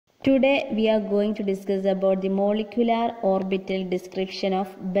Today we are going to discuss about the molecular orbital description of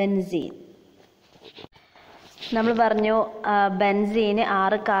benzene. നമ്മൾ പറഞ്ഞു benzene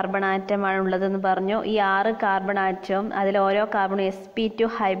 6 carbon ആറ്റമാണ് ഉള്ളതെന്ന് പറഞ്ഞു. ഈ 6 കാർബൺ ആറ്റവും അതിൽ ഓരോ കാർബണും sp2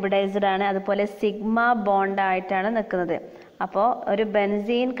 ഹൈബ്രിഡൈസ്ഡ് ആണ്, അതുപോലെ സിഗ്മ ബോണ്ട് ആയിട്ടാണ് നിൽക്കുന്നത്. അപ്പോൾ ഒരു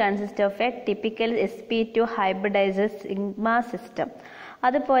benzene consist of A typical sp2 hybridised sigma system.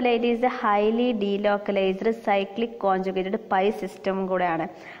 അതുപോലെ it is A highly delocalised cyclic conjugated pi system കൂടെയാണ്.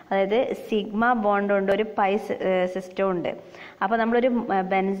 അതായത് സിഗ്മ ബോണ്ട് ഉണ്ട്, ഒരു പൈ സിസ്റ്റം ഉണ്ട്. അപ്പോൾ നമ്മളൊരു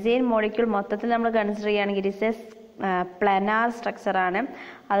ബെൻസീൻ മോളിക്യൂൾ മൊത്തത്തിൽ നമ്മൾ കൺസിഡർ ചെയ്യുകയാണെങ്കിൽ it is A planar structure ആണ്.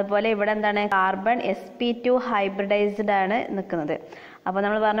 അതുപോലെ ഇവിടെ എന്താണ്, കാർബൺ sp2 ഹൈബ്രിഡൈസ്ഡ് ആണ് നിൽക്കുന്നത്. അപ്പോൾ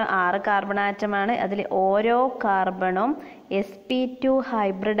നമ്മൾ പറഞ്ഞു 6 കാർബൺ ആറ്റമാണ്, അതിൽ ഓരോ കാർബണും sp2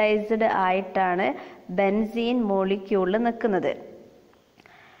 ഹൈബ്രിഡൈസ്ഡ് ആയിട്ടാണ് ബെൻസീൻ മോളിക്യൂളിൽ നിൽക്കുന്നത്.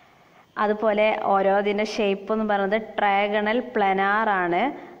 അതുപോലെ ഓരോതിൻ്റെ ഷേപ്പ് എന്ന് പറയുന്നത് ട്രയാഗണൽ പ്ലാനാർ ആണ്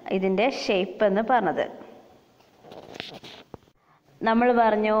ഇതിൻ്റെ ഷേപ്പ് എന്ന് പറഞ്ഞത്. നമ്മൾ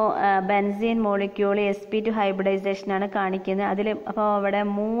പറഞ്ഞു ബെൻസീൻ മോളിക്യൂൾ sp2 ഹൈബ്രിഡൈസേഷൻ ആണ് കാണിക്കുന്നത്. അതിൽ അപ്പോൾ അവിടെ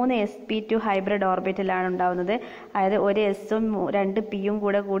 3 sp2 ഹൈബ്രിഡ് ഓർബിറ്റലാണ് ഉണ്ടാവുന്നത്. അതായത് ഒരു എസും 2 പിയും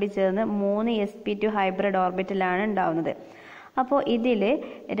കൂടി ചേർന്ന് 3 sp2 ഹൈബ്രിഡ് ഓർബിറ്റലാണ് ഉണ്ടാവുന്നത്. അപ്പോൾ ഇതിൽ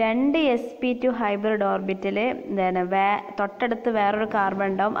 2 sp2 ഹൈബ്രിഡ് ഓർബിറ്റൽ തൊട്ടടുത്ത് വേറൊരു കാർബൺ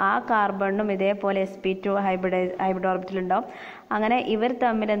ഉണ്ടാവും. ആ കാർബണിനും ഇതേപോലെ sp2 ഹൈബ്രിഡ് ഓർബിറ്റൽ ഉണ്ടാവും. അങ്ങനെ ഇവർ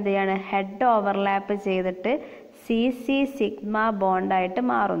തമ്മിൽ എന്ത് ചെയ്യാണ്, ഹെഡ് ഓവർലാപ്പ് ചെയ്തിട്ട് CC സിഗ്മ ബോണ്ടായിട്ട്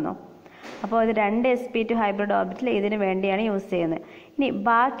മാറുന്നു. അപ്പോൾ ഇത് 2 sp2 ഹൈബ്രിഡ് ഓർബിറ്റൽ ഇതിന് വേണ്ടിയാണ് യൂസ് ചെയ്യുന്നത്. ഇനി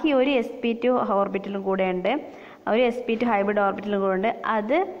ബാക്കി ഒരു sp2 ഓർബിറ്റലും കൂടെ ഉണ്ട്, ഒരു sp2 ഹൈബ്രിഡ് ഓർബിറ്റലും കൂടെ ഉണ്ട്.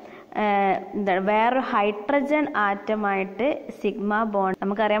 അത് എന്താണ്, വേറൊരു ഹൈഡ്രജൻ ആറ്റമായിട്ട് സിഗ്മ ബോണ്ട്.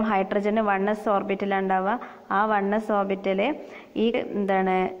 നമുക്കറിയാം ഹൈഡ്രജന് 1s ഓർബിറ്റലാണ് ഉണ്ടാവുക. ആ 1s ഓർബിറ്റൽ ഈ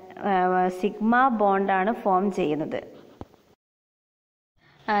എന്താണ് സിഗ്മ ബോണ്ടാണ് ഫോം ചെയ്യുന്നത്.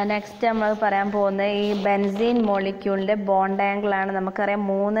 നെക്സ്റ്റ് നമ്മൾ പറയാൻ പോകുന്നത് ഈ ബെൻസീൻ മോളിക്യൂളിൻ്റെ ബോണ്ട് ആംഗിൾ ആണ്. നമുക്കറിയാം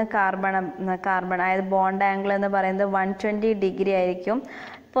 3 കാർബൺ അതായത് ബോണ്ട് ആംഗിൾ എന്ന് പറയുന്നത് 120 ഡിഗ്രി ആയിരിക്കും.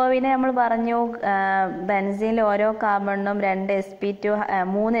 ഇപ്പോൾ പിന്നെ നമ്മൾ പറഞ്ഞു ബെൻസീനിൽ ഓരോ കാർബണിനും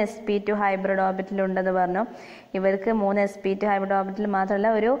 3 sp2 ഹൈബ്രിഡ് ഓർബിറ്റൽ ഉണ്ടെന്ന് പറഞ്ഞു. ഇവർക്ക് 3 sp2 ഹൈബ്രിഡ് ഓർബിറ്റൽ മാത്രമല്ല,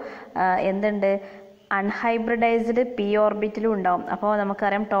 ഒരു എന്തുണ്ട്, അൺഹൈബ്രിഡൈസ്ഡ് പി ഓർബിറ്റലും ഉണ്ടാവും. അപ്പോൾ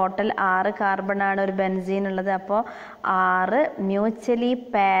നമുക്കറിയാം ടോട്ടൽ 6 കാർബണാണ് ഒരു ബെൻസീൻ ഉള്ളത്. അപ്പോൾ 6 മ്യൂച്വലി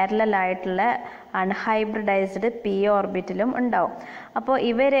പാരലൽ ആയിട്ടുള്ള അൺഹൈബ്രിഡൈസ്ഡ് പി ഓർബിറ്റലും ഉണ്ടാവും. അപ്പോൾ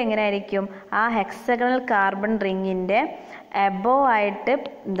ഇവരെങ്ങനെയായിരിക്കും, ആ ഹെക്സഗണൽ കാർബൺ റിങ്ങിൻ്റെ എബോവ് ആയിട്ട്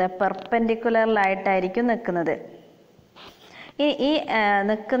പെർപെൻഡിക്കുലറിലായിട്ടായിരിക്കും നിൽക്കുന്നത്. ഈ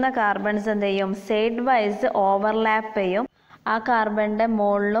നിൽക്കുന്ന കാർബൺസ് എന്ത് ചെയ്യും, സൈഡ് വൈസ് ഓവർലാപ്പ് ചെയ്യും. ആ കാർബണിൻ്റെ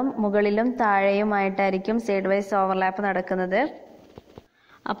മുകളിലും താഴെയുമായിട്ടായിരിക്കും സൈഡ് വൈസ് ഓവർലാപ്പ് നടക്കുന്നത്.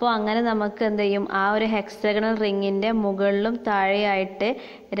 അപ്പോൾ അങ്ങനെ നമുക്ക് എന്ത് ചെയ്യും, ആ ഒരു ഹെക്സഗണൽ റിങ്ങിൻ്റെ മുകളിലും താഴെയായിട്ട്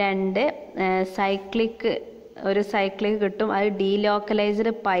 2 സൈക്ലിക് കിട്ടും. അത്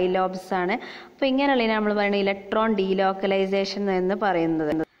ഡീലോക്കലൈസ്ഡ് പൈലോബ്സ് ആണ്. അപ്പോൾ ഇങ്ങനെയുള്ളതിനെ നമ്മൾ പറയുന്നത് ഇലക്ട്രോൺ ഡീലോക്കലൈസേഷൻ എന്ന്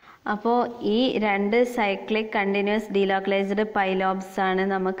പറയുന്നത്. അപ്പോൾ ഈ 2 സൈക്ലിക് കണ്ടിന്യൂസ് ഡീലോക്കലൈസ്ഡ് പൈലോബ്സ് ആണ്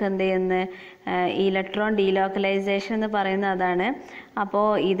നമുക്ക് എന്ത് ചെയ്യുന്നത്, ഇലക്ട്രോൺ ഡീലോക്കലൈസേഷൻ എന്ന് പറയുന്നത് അതാണ്. അപ്പോൾ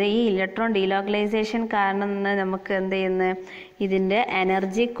ഈ ഇലക്ട്രോൺ ഡീലോക്കലൈസേഷൻ കാരണം നമുക്ക് എന്ത് ചെയ്യുന്നത്, ഇതിൻ്റെ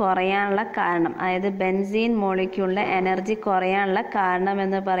എനർജി കുറയാനുള്ള കാരണം, അതായത് ബെൻസീൻ മോളിക്യൂളിൻ്റെ എനർജി കുറയാനുള്ള കാരണം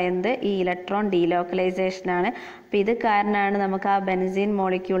എന്ന് പറയുന്നത് ഈ ഇലക്ട്രോൺ ഡീലോക്കലൈസേഷനാണ്. അപ്പോൾ ഇത് കാരണമാണ് നമുക്ക് ആ ബെൻസീൻ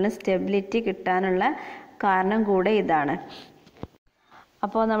മോളിക്യൂളിന് സ്റ്റെബിലിറ്റി കിട്ടാനുള്ള കാരണം കൂടെ ഇതാണ്.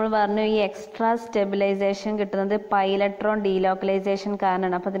 അപ്പോൾ നമ്മൾ പറഞ്ഞു ഈ എക്സ്ട്രാ സ്റ്റെബിലൈസേഷൻ കിട്ടുന്നത് പൈലക്ട്രോൺ ഡീലോക്കലൈസേഷൻ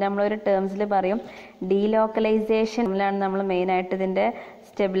കാരണമാണ്. അപ്പോൾ ഇതിന് നമ്മളൊരു ടേംസിൽ പറയും ഡീലോക്കലൈസേഷനിലാണ് നമ്മൾ മെയിനായിട്ട് ഇതിൻ്റെ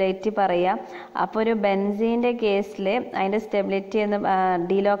സ്റ്റെബിലിറ്റി പറയുക. അപ്പോൾ ഒരു ബെൻസീൻ്റെ കേസിൽ അതിൻ്റെ സ്റ്റെബിലിറ്റി എന്ന്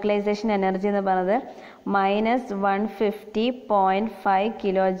ഡീലോക്കലൈസേഷൻ എനർജി എന്ന് പറയുന്നത് -150.5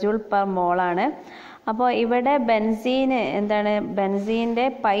 kJ per mol ആണ്. അപ്പോൾ ഇവിടെ ബെൻസീൻ്റെ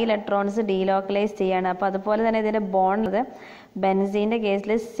പൈ ഇലക്ട്രോൺസ് ഡീലോക്കലൈസ് ചെയ്യാണ്. അപ്പോൾ അതുപോലെ തന്നെ ഇതിൻ്റെ ബോണ്ട് ബെൻസീൻ്റെ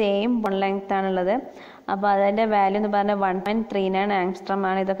കേസിൽ സെയിം ബോണ്ട് ലെങ്ത് ആണുള്ളത്. അപ്പോൾ അതിൻ്റെ വാല്യൂ എന്ന് പറഞ്ഞാൽ 1.39 ആംഗ്സ്ട്രോം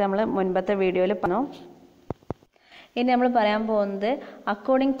ആണ്. ഇതൊക്കെ നമ്മൾ മുൻപത്തെ വീഡിയോയിൽ പറഞ്ഞു. ഇനി നമ്മൾ പറയാൻ പോകുന്നത്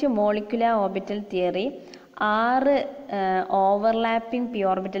according to molecular orbital theory 6 overlapping P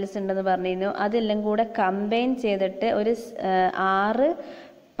orbitals ഉണ്ടെന്ന് പറഞ്ഞിരുന്നു. അതെല്ലാം കൂടെ കമ്പൈൻ ചെയ്തിട്ട് ഒരു 6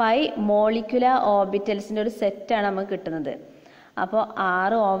 പൈ മോളിക്കുലർ ഓർബിറ്റൽസിൻ്റെ ഒരു സെറ്റാണ് നമുക്ക് കിട്ടുന്നത്. അപ്പോൾ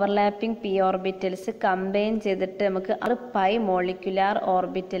 6 ഓവർലാപ്പിംഗ് പി ഓർബിറ്റൽസ് കമ്പൈൻ ചെയ്തിട്ട് നമുക്ക് 6 പൈ മോളിക്കുലാർ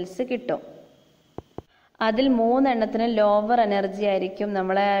ഓർബിറ്റൽസ് കിട്ടും. അതിൽ 3 എണ്ണത്തിന് ലോവർ എനർജി ആയിരിക്കും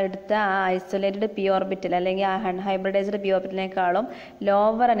നമ്മളെ എടുത്ത ആ ഐസൊലേറ്റഡ് പി ഓർബിറ്റൽ അല്ലെങ്കിൽ ആ അൺഹൈബ്രിഡൈസ്ഡ് പി ഓർബിറ്റലിനേക്കാളും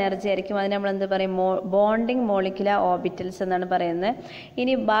ലോവർ എനർജി ആയിരിക്കും. അതിന് നമ്മൾ എന്ത് പറയും? ബോണ്ടിങ് മോളിക്കുലർ ഓർബിറ്റൽസ് എന്നാണ് പറയുന്നത്.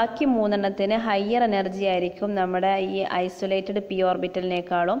 ഇനി ബാക്കി 3 എണ്ണത്തിന് ഹയർ എനർജി ആയിരിക്കും നമ്മുടെ ഈ ഐസൊലേറ്റഡ് പി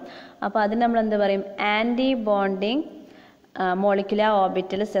ഓർബിറ്റലിനേക്കാളും. അപ്പോൾ അതിന് നമ്മൾ എന്ത് പറയും? ആൻറ്റി ബോണ്ടിങ് മോളിക്കുലർ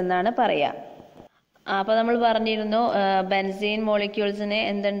ഓർബിറ്റൽസ് എന്നാണ് പറയുക. അപ്പോൾ നമ്മൾ പറഞ്ഞിരുന്നു ബെൻസീൻ മോളിക്യൂൾസിന്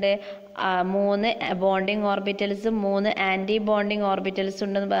എന്തുണ്ട്? 3 ബോണ്ടിങ് ഓർബിറ്റൽസും 3 ആൻറ്റി ബോണ്ടിങ് ഓർബിറ്റൽസും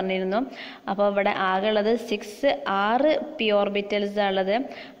ഉണ്ടെന്ന് പറഞ്ഞിരുന്നു. അപ്പോൾ ഇവിടെ ആകെ ഉള്ളത് 6 പി ഓർബിറ്റൽസ് ഉള്ളത്.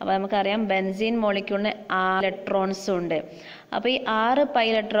 അപ്പോൾ നമുക്കറിയാം ബെൻസീൻ മോളിക്യൂളിന് 6 ഇലക്ട്രോൺസും ഉണ്ട്. അപ്പോൾ ഈ 6 പൈ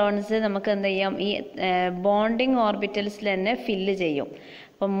ഇലക്ട്രോൺസ് നമുക്ക് എന്ത് ചെയ്യാം? ഈ ബോണ്ടിങ് ഓർബിറ്റൽസിൽ തന്നെ ഫില്ല് ചെയ്യും.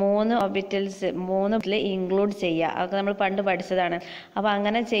 അപ്പോൾ 3 ഓർബിറ്റൽസ് 3 ഇൻക്ലൂഡ് ചെയ്യുക. അതൊക്കെ നമ്മൾ പണ്ട് പഠിച്ചതാണ്. അപ്പോൾ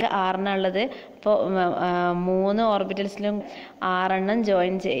അങ്ങനെ ചെയ്യുക 6 ഉള്ളത്. അപ്പോൾ 3 ഓർബിറ്റൽസിലും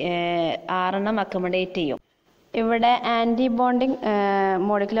 6 അക്കോമഡേറ്റ് ചെയ്യും. ഇവിടെ ആൻറ്റി ബോണ്ടിങ്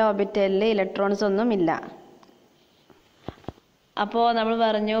മോളിക്കുലർ ഓർബിറ്റലിൽ ഇലക്ട്രോൺസ് ഒന്നും ഇല്ല. അപ്പോൾ നമ്മൾ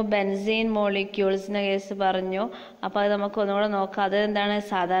പറഞ്ഞു ബെൻസീൻ മോളിക്യൂൾസിൻ്റെ കേസ് പറഞ്ഞു. അപ്പോൾ അത് നമുക്ക് ഒന്നുകൂടെ നോക്കാം. അത് എന്താണ്?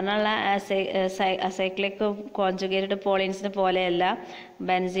 സാധാരണ ഉള്ള അസൈക്ലിക് കോൺജുഗേറ്റഡ് പോളീൻസിന് പോലെയല്ല.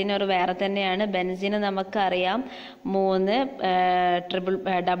 ബെൻസീൻ ഒരു വേറെ തന്നെയാണ്. ബെൻസീന് നമുക്കറിയാം 3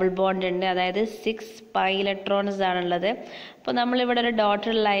 ഡബിൾ ബോണ്ട് ഉണ്ട്. അതായത് 6 പൈ ഇലക്ട്രോൺസ് ആണുള്ളത്. അപ്പോൾ നമ്മളിവിടെ ഒരു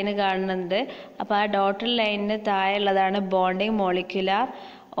ഡോട്ടഡ് ലൈന് കാണുന്നുണ്ട്. അപ്പോൾ ആ ഡോട്ടഡ് ലൈനിന് താഴെ ഉള്ളതാണ് ബോണ്ടിങ് മോളിക്കുലർ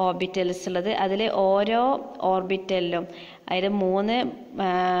ഓർബിറ്റൽസ് ഉള്ളത്. അതിൽ ഓരോ ഓർബിറ്റലിലും അതിൽ 3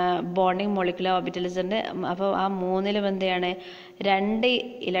 ബോണ്ടിങ് മോളിക്കുലർ ഓർബിറ്റൽസ് ഉണ്ട്. അപ്പോൾ ആ 3ലും എന്താണ്? 2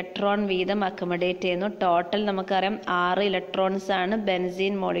 ഇലക്ട്രോൺ വീതം അക്കോമഡേറ്റ് ചെയ്യുന്നു. ടോട്ടൽ നമുക്കറിയാം 6 ഇലക്ട്രോൺസ് ആണ്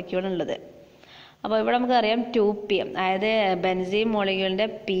ബെൻസീൻ മോളിക്യൂളുള്ളത്. അപ്പോൾ ഇവിടെ നമുക്കറിയാം 2p, അതായത് ബെൻസീൻ മോളിക്യൂളിൻ്റെ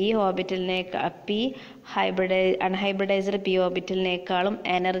അൺഹൈബ്രിഡൈസ്ഡ് പി ഓർബിറ്റലിനേക്കാളും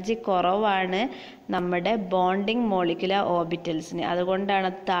എനർജി കുറവാണ് നമ്മുടെ ബോണ്ടിങ് മോളിക്കുലർ ഓർബിറ്റൽസിന്. അതുകൊണ്ടാണ്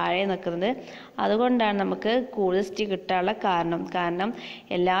താഴെ നിൽക്കുന്നത്. അതുകൊണ്ടാണ് നമുക്ക് കൂടുതൽ കിട്ടാനുള്ള കാരണം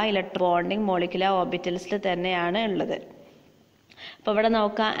എല്ലാ ബോണ്ടിങ് മോളിക്കുലർ ഓർബിറ്റൽസിൽ തന്നെയാണ് ഉള്ളത്. അപ്പോൾ ഇവിടെ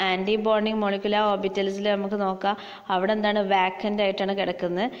നോക്കാം ആൻറ്റി ബോണ്ടിങ് മോളിക്കുലർ ഓർബിറ്റൽസിൽ നമുക്ക് നോക്കാം അവിടെ എന്താണ്? വാക്കൻ്റ് ആയിട്ടാണ്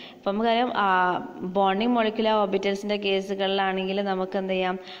കിടക്കുന്നത്. അപ്പോൾ നമുക്കറിയാം ബോണ്ടിങ് മോളിക്കുലർ ഓർബിറ്റൽസിൻ്റെ കേസുകളിലാണെങ്കിൽ നമുക്ക് എന്ത്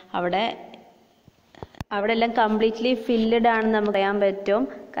ചെയ്യാം? അവിടെ എല്ലാം കംപ്ലീറ്റ്ലി ഫില്ലഡ് ആണെന്ന് നമുക്ക് അറിയാൻ പറ്റും.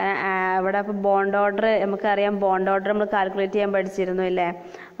 അവിടെ അപ്പോൾ ബോണ്ട് ഓർഡർ നമുക്കറിയാം. ബോണ്ട് ഓർഡർ നമ്മൾ കാൽക്കുലേറ്റ് ചെയ്യാൻ പഠിച്ചിരുന്നു ഇല്ലേ?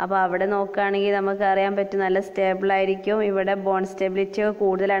 അപ്പോൾ അവിടെ നോക്കുകയാണെങ്കിൽ നമുക്ക് അറിയാൻ പറ്റും നല്ല സ്റ്റേബിൾ ആയിരിക്കും. ഇവിടെ ബോണ്ട് സ്റ്റെബിലിറ്റി ഒക്കെ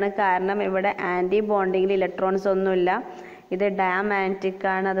കൂടുതലാണ്. കാരണം ഇവിടെ ആൻറ്റി ബോണ്ടിങ്ങിൽ ഇലക്ട്രോൺസ് ഒന്നുമില്ല. ഇത് ഡയാമാഗ്നറ്റിക്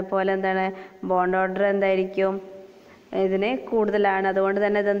ആണ്. അതുപോലെ എന്താണ്? ബോണ്ട് ഓർഡർ എന്തായിരിക്കും? ഇതിന് കൂടുതലാണ്. അതുകൊണ്ട്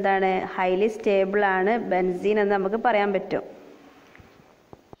തന്നെ ഇതെന്താണ്? ഹൈലി സ്റ്റേബിൾ ആണ് ബെൻസീൻ എന്ന് നമുക്ക് പറയാൻ പറ്റും.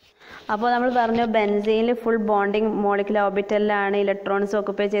 അപ്പോൾ നമ്മൾ പറഞ്ഞു ബെൻസീനിൽ full bonding molecular ഓർബിറ്റലിലാണ് electrons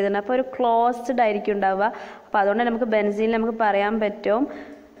occupy ചെയ്തിട്ടുണ്ട്. അപ്പോൾ ഒരു ക്ലോസ്ഡ് ആയിരിക്കും ഉണ്ടാവുക. അപ്പോൾ അതുകൊണ്ട് നമുക്ക് ബെൻസീനിൽ നമുക്ക് പറയാൻ പറ്റും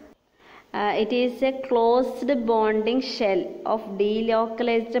it is a closed bonding shell of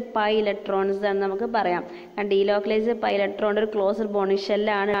delocalized pi electrons എന്ന് നമുക്ക് പറയാം. delocalized pi electron ഒരു ക്ലോസ്ഡ് ബോണ്ടിങ്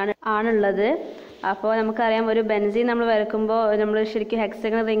ഷെല്ലാണ്. അപ്പോൾ നമുക്കറിയാം ഒരു ബെൻസീൻ നമ്മൾ വരക്കുമ്പോൾ നമ്മൾ ശരിക്കും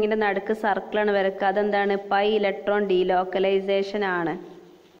ഹെക്സഗൺ റിങ്ങിൻ്റെ നടുക്ക് സർക്കിളാണ് വരക്കുക. അതെന്താണ്? പൈ ഇലക്ട്രോൺ ഡീലോക്കലൈസേഷൻ ആണ്.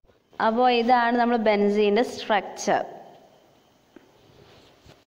 അപ്പോൾ ഇതാണ് നമ്മൾ ബെൻസീൻ്റെ സ്ട്രക്ചർ.